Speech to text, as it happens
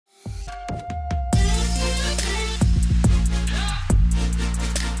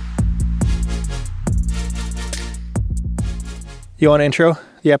You want to intro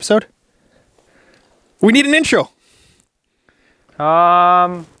the episode? We need an intro.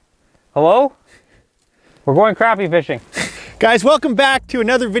 Hello? We're going crappie fishing. Guys, welcome back to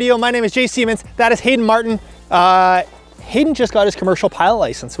another video. My name is Siemens. That is Hayden Martin. Hayden just got his commercial pilot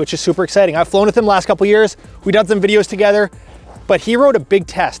license, which is super exciting. I've flown with him the last couple years. We done some videos together, but he wrote a big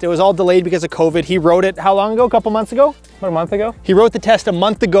test. It was all delayed because of COVID. He wrote it how long ago? A couple months ago? About a month ago? He wrote the test a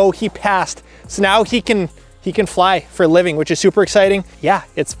month ago. He passed. So now he can fly for a living, which is super exciting. Yeah,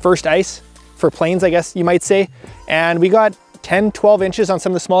 it's first ice for planes, I guess you might say. And we got 10, 12 inches on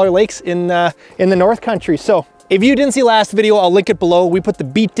some of the smaller lakes in the North Country. So if you didn't see last video, I'll link it below. We put the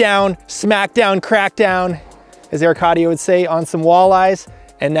beat down, smack down, crack down, as Eric Cardio would say, on some walleyes.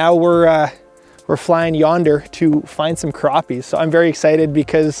 And now we're flying yonder to find some crappies. So I'm very excited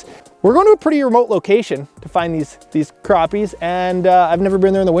because we're going to a pretty remote location to find these crappies. And I've never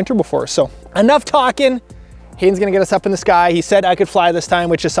been there in the winter before. So enough talking. Hayden's gonna get us up in the sky. He said I could fly this time,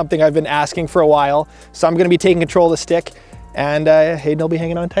 which is something I've been asking for a while. So I'm gonna be taking control of the stick, and Hayden will be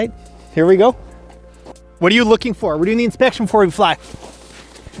hanging on tight. Here we go. What are you looking for? We're doing the inspection before we fly.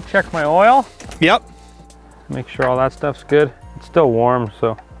 Check my oil. Yep. Make sure all that stuff's good. It's still warm,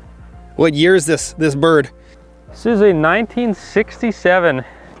 so. What year is this bird? This is a 1967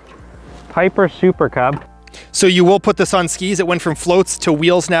 Piper Super Cub. So you will put this on skis. It went from floats to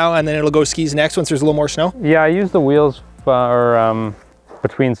wheels now, and then it'll go skis next once there's a little more snow? Yeah, I use the wheels for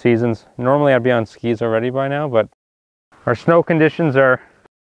between seasons. Normally I'd be on skis already by now, but our snow conditions are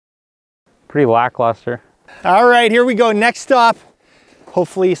pretty lackluster. All right, here we go. Next stop,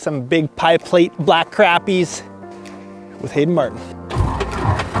 hopefully some big pie plate black crappies with Hayden Martin.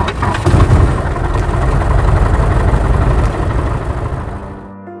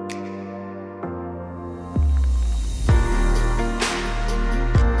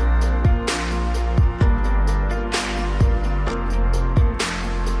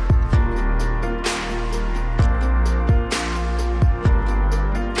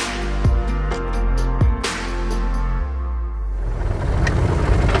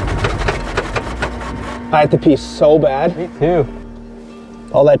 I have to pee so bad. Me too.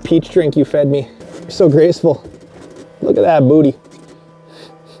 All that peach drink you fed me. You're so graceful. Look at that booty.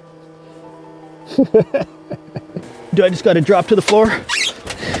 Do I just got to drop to the floor?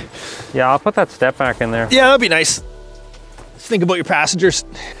 Yeah, I'll put that step back in there. Yeah, that'd be nice. Let's think about your passengers.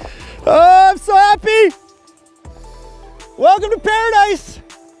 Oh, I'm so happy. Welcome to paradise.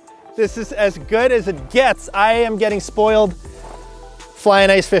 This is as good as it gets. I am getting spoiled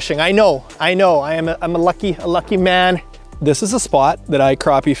flying ice fishing. I know. I'm a lucky man. This is a spot that I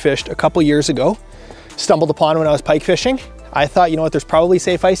crappie fished a couple years ago. Stumbled upon when I was pike fishing. I thought, you know what, there's probably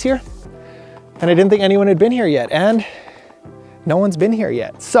safe ice here. And I didn't think anyone had been here yet. And no one's been here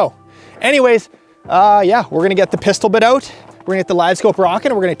yet. So anyways, yeah, we're gonna get the pistol bit out. We're gonna get the live scope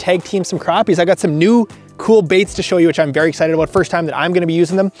rocking, and we're gonna tag team some crappies. I got some new cool baits to show you, which I'm very excited about. First time that I'm gonna be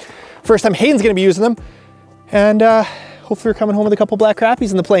using them. First time Hayden's gonna be using them. And hopefully we're coming home with a couple black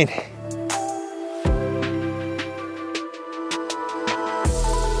crappies in the plane.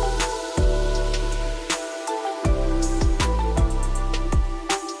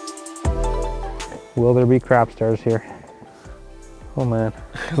 Will there be crap stars here? Oh man.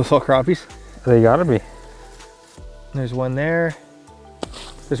 Those all crappies? They gotta be. There's one there.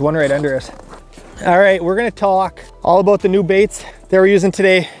 There's one right under us. All right, we're gonna talk all about the new baits that we're using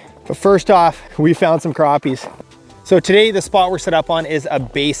today. But first off, we found some crappies. So today the spot we're set up on is a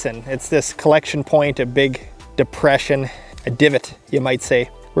basin. It's this collection point, a big depression, a divot, you might say.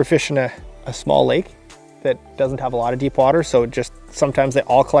 We're fishing a small lake that doesn't have a lot of deep water, so just sometimes they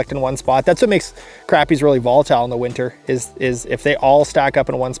all collect in one spot. That's what makes crappies really volatile in the winter, is if they all stack up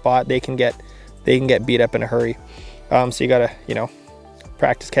in one spot, they can get beat up in a hurry. So you gotta, you know,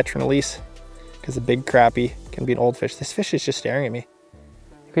 practice catch and release, because a big crappie can be an old fish. This fish is just staring at me.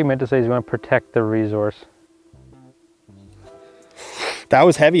 What he meant to say is you want to protect the resource. That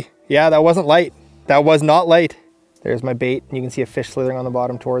was heavy. Yeah, that wasn't light. That was not light. There's my bait, and you can see a fish slithering on the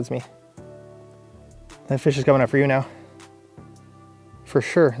bottom towards me. That fish is coming up for you now. For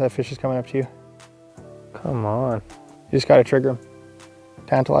sure, that fish is coming up to you. Come on. You just gotta trigger him.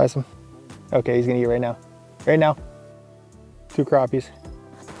 Tantalize him. Okay, he's gonna eat right now. Right now. 2 crappies.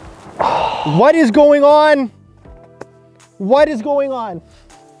 What is going on? What is going on?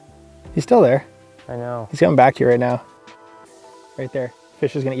 He's still there. I know. He's coming back to you right now. Right there.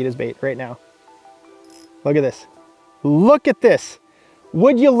 Fish is gonna eat his bait right now. Look at this. Look at this.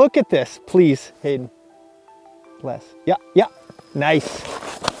 Would you look at this, please, Hayden? Less. Yeah, yeah. Nice.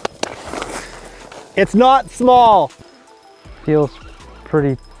 It's not small. Feels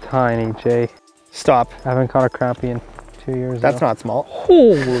pretty tiny, Jay. Stop. I haven't caught a crappie in 2 years That's ago. not small.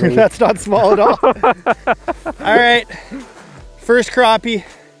 Holy. That's not small at all. All right, first crappie,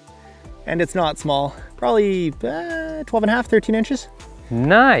 and it's not small. Probably 12 and a half, 13 inches.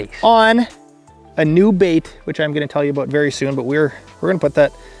 Nice. On a new bait, which I'm gonna tell you about very soon, but we're gonna put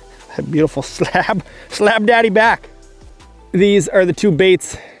that beautiful slab daddy back. These are the two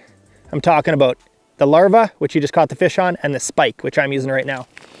baits I'm talking about. The larva, which you just caught the fish on, and the spike, which I'm using right now.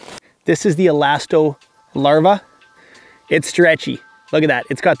 This is the Elasto larva. It's stretchy. Look at that.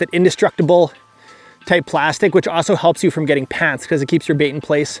 It's got that indestructible type plastic, which also helps you from getting pants because it keeps your bait in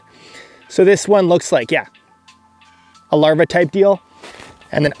place. So this one looks like, yeah, a larva type deal.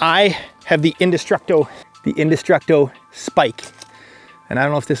 And then I have the Indestructo spike. And I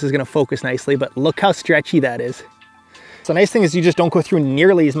don't know if this is gonna focus nicely, but look how stretchy that is. So the nice thing is you just don't go through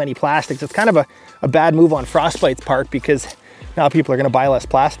nearly as many plastics. It's kind of a bad move on Frostbite's part because now people are gonna buy less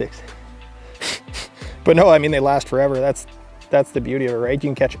plastics. But no, I mean, they last forever. That's the beauty of it, right? You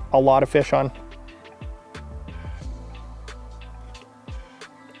can catch a lot of fish on.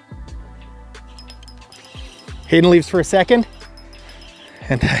 Hayden leaves for a second.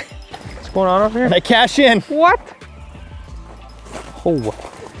 And What's going on over here? I cash in. What?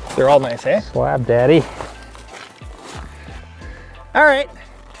 Oh, They're all nice, eh? slab daddy. All right,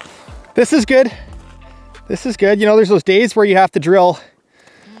 this is good. This is good. You know, there's those days where you have to drill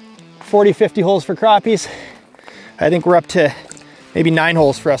 40, 50 holes for crappies. I think we're up to maybe 9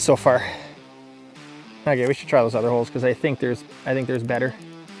 holes for us so far. Okay, we should try those other holes because I think there's better.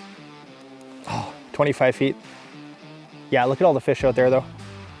 Oh, 25 feet. Yeah, look at all the fish out there though.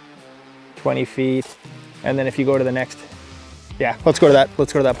 20 feet. And then if you go to the next, yeah, let's go to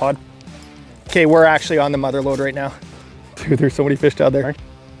that pod. Okay, we're actually on the mother lode right now. Dude, there's so many fish down there.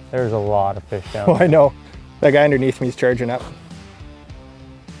 There's a lot of fish down Oh, there. I know. That guy underneath me is charging up.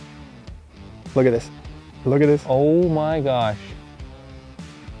 Look at this. Look at this. Oh my gosh.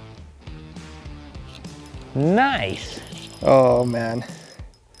 Nice. Oh man.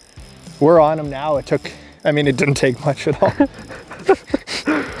 We're on them now. It didn't take much at all.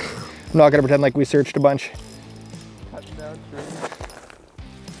 I'm not gonna pretend like we searched a bunch.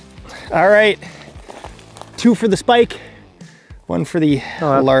 All right. 2 for the spike, 1 for the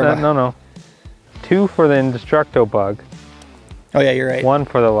larva. No. 2 for the Indestructo bug. Oh yeah, you're right. 1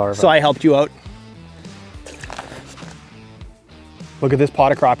 for the larva. So I helped you out. Look at this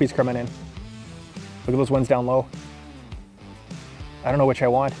pot of crappies coming in. Look at those ones down low. I don't know which I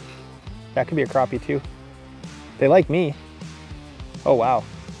want. That could be a crappie too. They like me. Oh wow.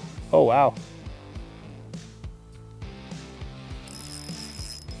 Oh wow.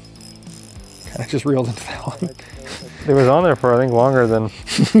 Kind of just reeled into that one. It was on there for I think longer than.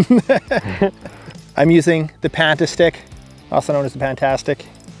 I'm using the Panta stick, also known as the Pantastic.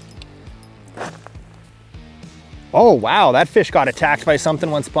 Oh wow, that fish got attacked by something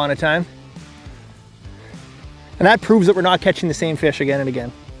once upon a time. And that proves that we're not catching the same fish again and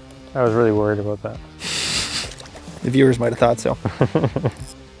again. I was really worried about that. The viewers might have thought so.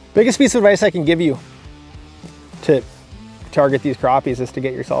 Biggest piece of advice I can give you to target these crappies is to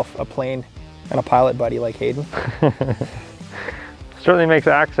get yourself a plane and a pilot buddy like Hayden. Certainly makes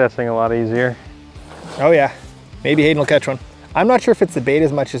accessing a lot easier. Oh yeah, maybe Hayden will catch one. I'm not sure if it's the bait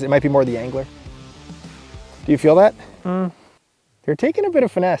as much as it might be more the angler. Do you feel that? They're taking a bit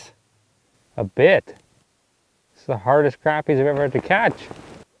of finesse. A bit. It's the hardest crappies I've ever had to catch.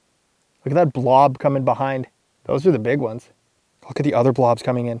 Look at that blob coming behind. Those are the big ones. Look at the other blobs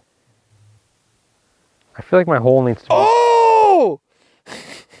coming in. I feel like my hole needs to be. Oh!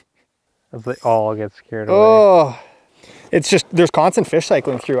 As they all get scared away. Oh! It's just, there's constant fish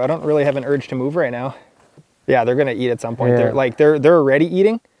cycling through. I don't really have an urge to move right now. Yeah, they're gonna eat at some point. Yeah. They're already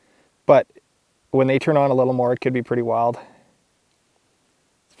eating, but when they turn on a little more, it could be pretty wild.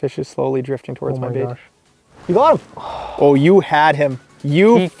 This fish is slowly drifting towards my bait. Gosh. You got him. Oh, you had him.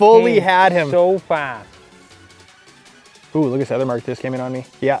 You fully had him. So fast. Ooh, look at this other mark that just came in on me.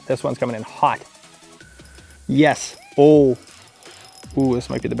 Yeah, this one's coming in hot. Yes. Oh. Ooh, this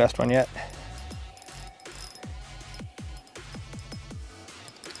might be the best one yet.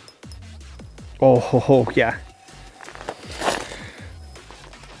 Oh, yeah.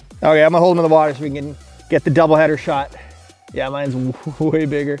 Okay, I'm gonna hold him in the water so we can get the double header shot. Yeah, mine's way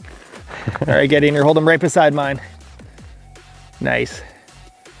bigger. All right, get in here. Hold him right beside mine. Nice.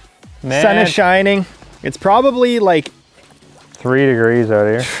 Man. Sun is shining. It's probably like 3 degrees out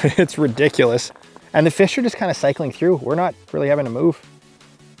here. it's ridiculous. And the fish are just kind of cycling through. We're not really having to move.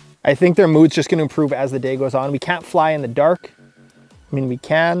 I think their mood's just gonna improve as the day goes on. We can't fly in the dark. I mean, we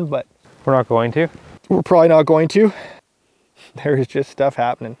can, but We're not going to. we're probably not going to. There is just stuff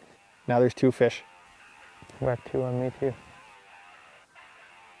happening. Now there's 2 fish. Got 2 on me too.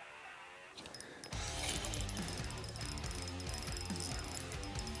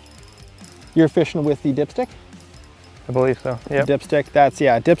 You're fishing with the dipstick? I believe so, yeah. Dipstick, that's,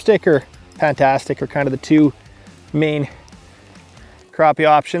 yeah, dipstick or fantastic are kind of the 2 main crappie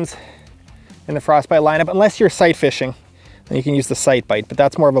options in the frostbite lineup, unless you're sight fishing, then you can use the sight bite, but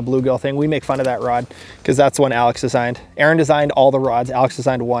that's more of a bluegill thing. We make fun of that rod because that's the one Alex designed. Aaron designed all the rods, Alex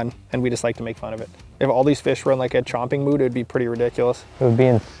designed one, and we just like to make fun of it. If all these fish were in like a chomping mood, it would be pretty ridiculous. It would be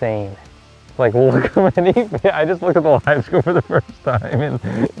insane. Like, look how many, I just looked at the live scope for the first time in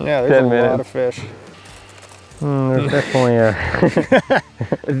yeah, there's 10 a minutes. lot of fish. There's definitely a...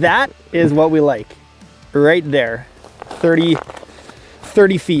 That is what we like, right there, 30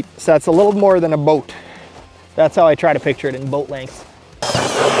 feet. So that's a little more than a boat. That's how I try to picture it in boat length.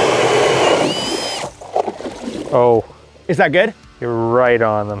 Oh. Is that good? You're right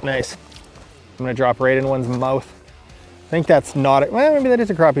on them. Nice. I'm gonna drop right in one's mouth. I think that's not it. Well, maybe that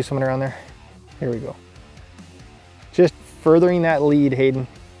is a crappie swimming around there. Here we go. Just furthering that lead, Hayden.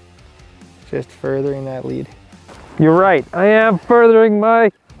 Just furthering that lead. You're right, I am furthering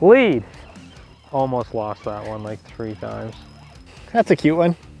my lead. Almost lost that one like 3 times. That's a cute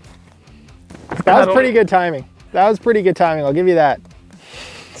one. That was pretty good timing. That was pretty good timing, I'll give you that.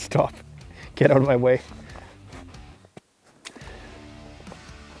 Stop. Get out of my way.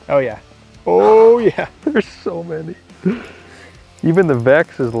 Oh yeah. Oh yeah. There's so many. Even the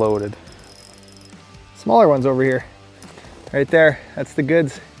Vex is loaded. Smaller ones over here. Right there, that's the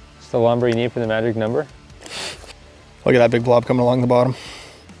goods. It's the lumber you need for the magic number. Look at that big blob coming along the bottom.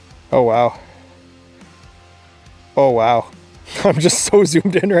 Oh wow. Oh wow. I'm just so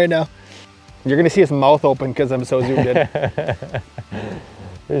zoomed in right now. You're gonna see his mouth open because I'm so zoomed in.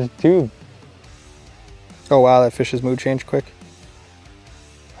 There's 2. Oh wow, that fish's mood changed quick.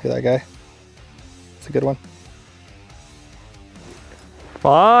 Look at that guy. It's a good one.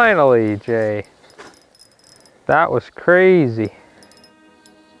 Finally, Jay. That was crazy.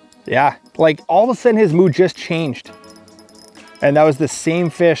 Yeah, like all of a sudden his mood just changed. And that was the same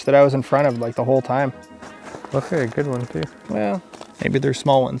fish that I was in front of like the whole time. Looks like a good one too. Well, maybe they're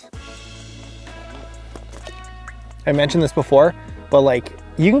small ones. I mentioned this before, but like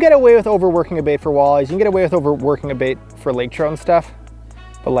you can get away with overworking a bait for walleyes. You can get away with overworking a bait for lake trout and stuff.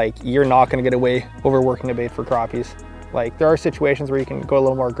 But like you're not gonna get away overworking a bait for crappies. Like there are situations where you can go a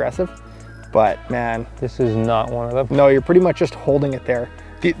little more aggressive, but man. This is not one of them. No, you're pretty much just holding it there.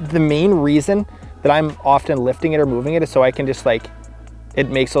 The main reason that I'm often lifting it or moving it is so I can just like, it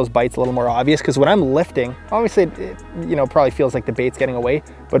makes those bites a little more obvious. Because when I'm lifting, obviously it, you know, probably feels like the bait's getting away,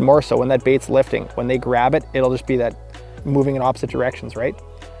 but more so when that bait's lifting, when they grab it, it'll just be that moving in opposite directions, right?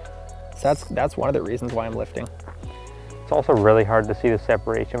 So that's one of the reasons why I'm lifting. It's also really hard to see the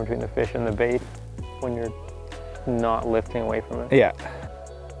separation between the fish and the bait when you're not lifting away from it. Yeah.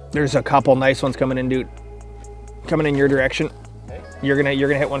 There's a couple nice ones coming in, dude. Coming in your direction. You're gonna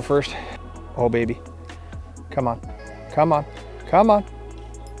hit one first. Oh baby. Come on. Come on. Come on.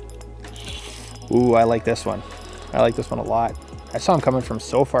 Ooh, I like this one. I like this one a lot. I saw him coming from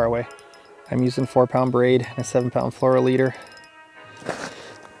so far away. I'm using 4-pound braid and a 7-pound fluoro leader.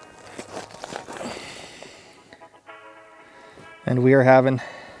 And we are having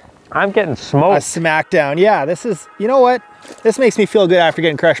I'm getting a smoked. smackdown. Yeah, this is, you know what? This makes me feel good after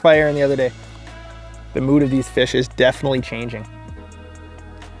getting crushed by Aaron the other day. The mood of these fish is definitely changing.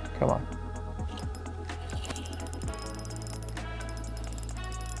 Come on.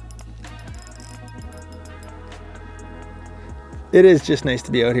 It is just nice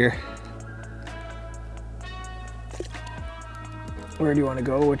to be out here. Where do you want to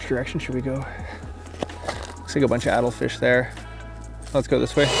go? Which direction should we go? Looks like a bunch of addlefish there. Let's go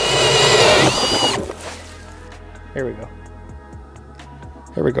this way. Here we go.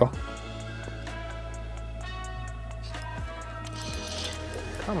 Here we go.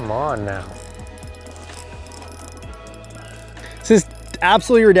 Come on now. This is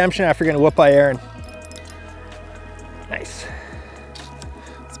absolutely redemption after getting whooped by Aaron. Nice.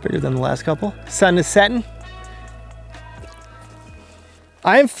 It's bigger than the last couple. Sun is setting.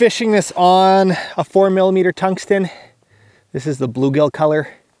 I'm fishing this on a 4mm tungsten. This is the bluegill color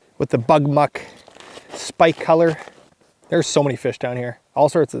with the bug muck spike color. There's so many fish down here. All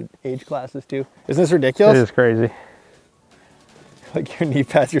sorts of age classes too. Isn't this ridiculous? It is crazy. Like your knee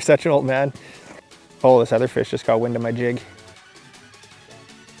pads, you're such an old man. Oh, this other fish just got wind of my jig.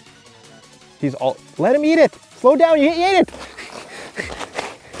 He's all, let him eat it. Slow down, you ate it.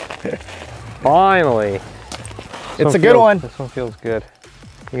 Finally. It's a good one. This one feels good.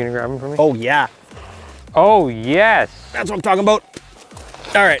 You gonna grab him for me? Oh yeah. Oh yes. That's what I'm talking about.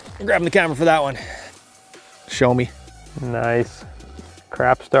 All right, I'm grabbing the camera for that one. Show me. Nice.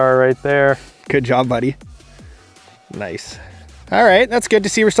 Crap star right there. Good job, buddy. Nice. All right, that's good to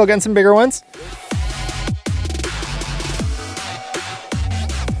see we're still getting some bigger ones.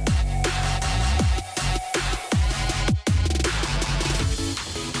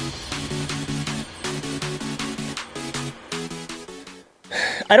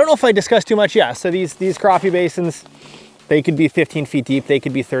 I don't know if I discussed too much. Yeah, so these crappie basins, they could be 15 feet deep, they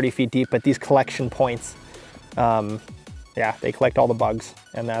could be 30 feet deep, but these collection points, yeah, they collect all the bugs,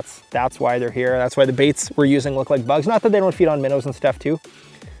 and that's why they're here. That's why the baits we're using look like bugs. Not that they don't feed on minnows and stuff too,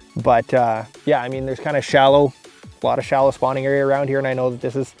 but yeah, I mean, there's kind of a lot of shallow spawning area around here, and I know that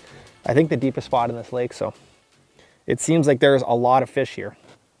this is, I think, the deepest spot in this lake, so it seems like there's a lot of fish here.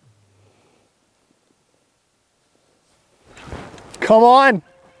 Come on!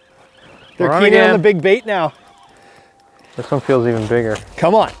 They're keying in on the big bait now. This one feels even bigger.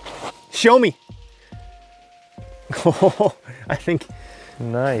 Come on, show me. Oh, I think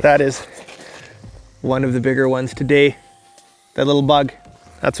nice. That is one of the bigger ones today. That little bug,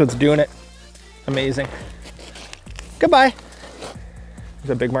 that's what's doing it. Amazing. Goodbye. There's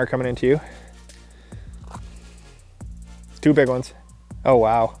a big mark coming into you. It's two big ones. Oh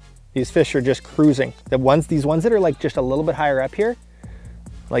wow, these fish are just cruising. These ones that are like just a little bit higher up here,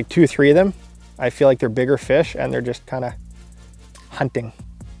 like 2 or 3 of them, I feel like they're bigger fish and they're just kind of hunting.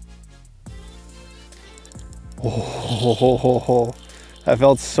 Oh, that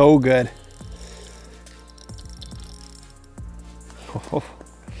felt so good. Oh. All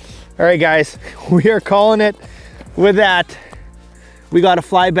right, guys, we are calling it with that. We got to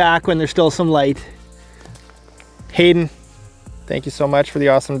fly back when there's still some light. Hayden, thank you so much for the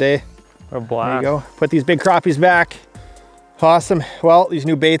awesome day. A blast. There you go. Put these big crappies back. Awesome. Well, these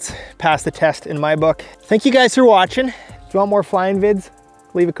new baits passed the test in my book. Thank you guys for watching. If you want more flying vids,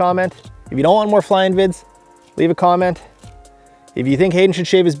 leave a comment. If you don't want more flying vids, leave a comment. If you think Hayden should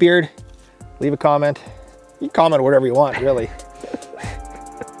shave his beard, leave a comment. You can comment whatever you want, really.